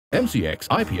MCX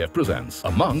IPF presents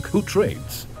A Monk Who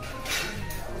Trades.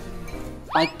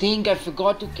 I think I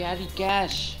forgot to carry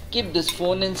cash. Keep this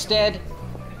phone instead.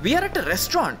 We are at a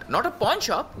restaurant, not a pawn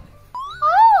shop.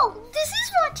 Oh, this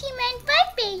is what he meant by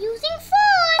pay using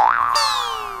phone.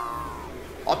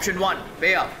 Option 1,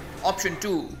 pay up. Option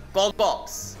 2, call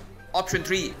box. Option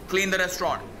 3, clean the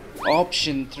restaurant.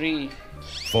 Option 3.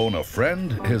 Phone a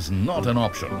friend is not an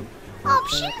option.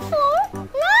 Option 4,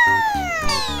 why?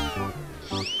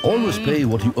 Always pay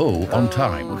what you owe on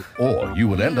time, or you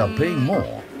will end up paying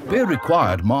more. Pay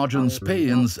required margins,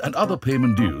 pay-ins and other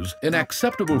payment dues in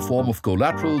acceptable form of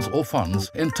collaterals or funds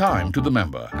in time to the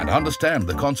member, and understand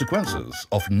the consequences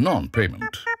of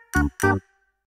non-payment.